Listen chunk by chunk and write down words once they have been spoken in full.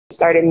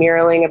started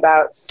muraling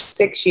about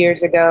 6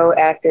 years ago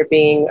after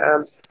being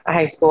a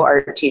high school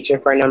art teacher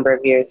for a number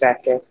of years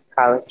after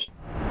college.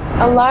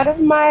 A lot of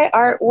my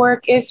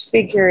artwork is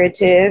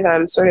figurative.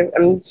 I'm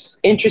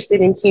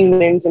interested in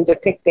humans and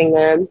depicting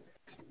them.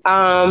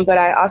 But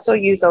I also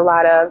use a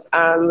lot of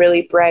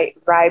really bright,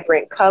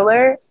 vibrant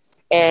color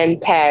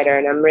and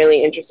pattern. I'm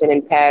really interested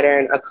in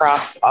pattern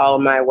across all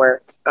of my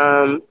work.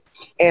 And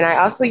I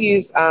also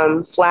use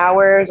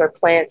flowers or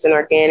plants and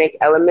organic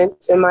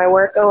elements in my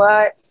work a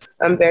lot.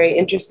 I'm very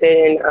interested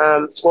in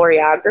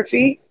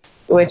florography,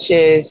 which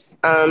is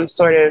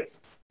sort of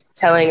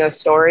telling a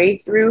story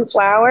through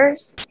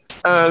flowers.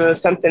 It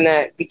was something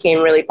that became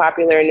really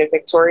popular in the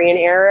Victorian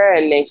era,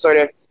 and they sort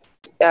of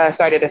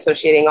started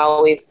associating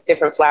all these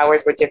different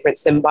flowers with different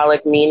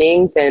symbolic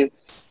meanings. And,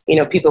 you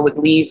know, people would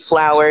leave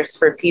flowers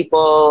for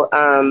people.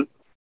 And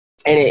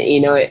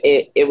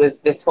it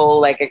was this whole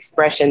like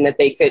expression that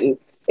they couldn't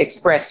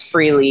express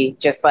freely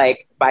just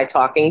like by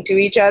talking to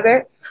each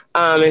other.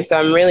 And so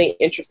I'm really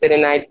interested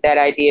in that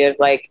idea of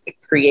like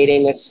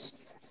creating a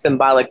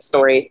symbolic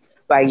story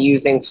by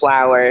using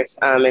flowers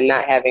and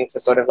not having to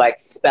sort of like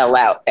spell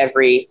out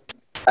every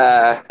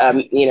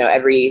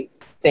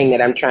thing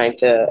that I'm trying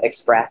to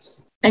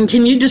express. And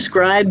can you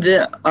describe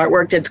the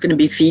artwork that's going to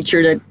be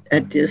featured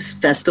at this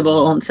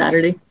festival on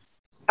Saturday?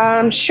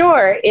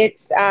 Sure.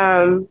 It's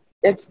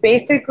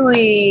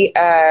basically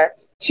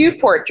two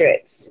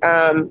portraits,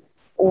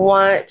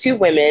 two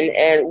women,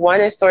 and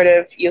one is sort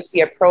of, you'll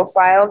see a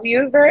profile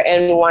viewer,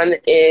 and one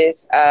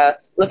is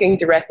looking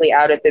directly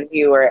out at the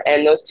viewer.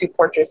 And those two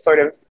portraits sort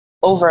of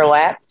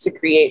overlap to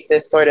create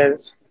this sort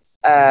of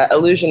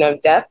illusion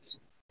of depth.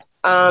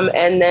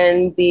 And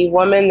then the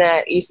woman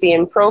that you see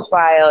in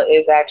profile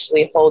is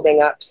actually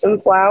holding up some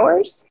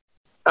flowers.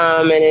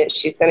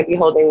 She's going to be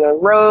holding a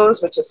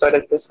rose, which is sort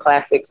of this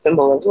classic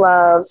symbol of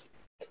love.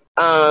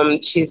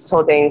 She's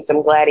holding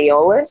some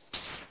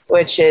gladiolus,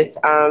 which is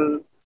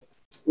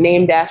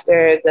named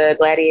after the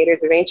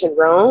gladiators of ancient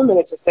Rome, and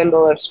it's a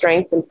symbol of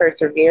strength and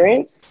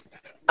perseverance.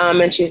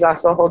 And she's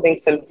also holding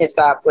some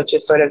hyssop, which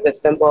is sort of the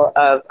symbol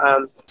of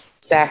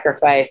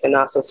sacrifice and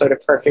also sort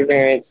of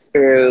perseverance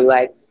through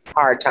like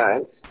hard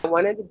times. I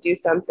wanted to do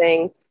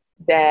something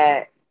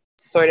that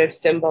sort of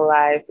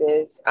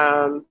symbolizes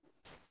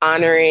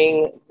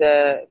honoring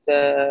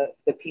the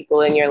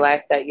people in your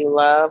life that you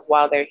love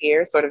while they're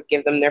here, sort of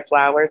give them their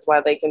flowers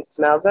while they can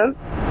smell them.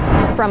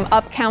 From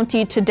up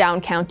county to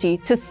down county,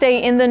 to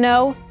stay in the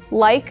know,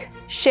 like,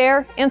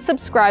 share, and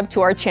subscribe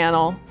to our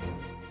channel.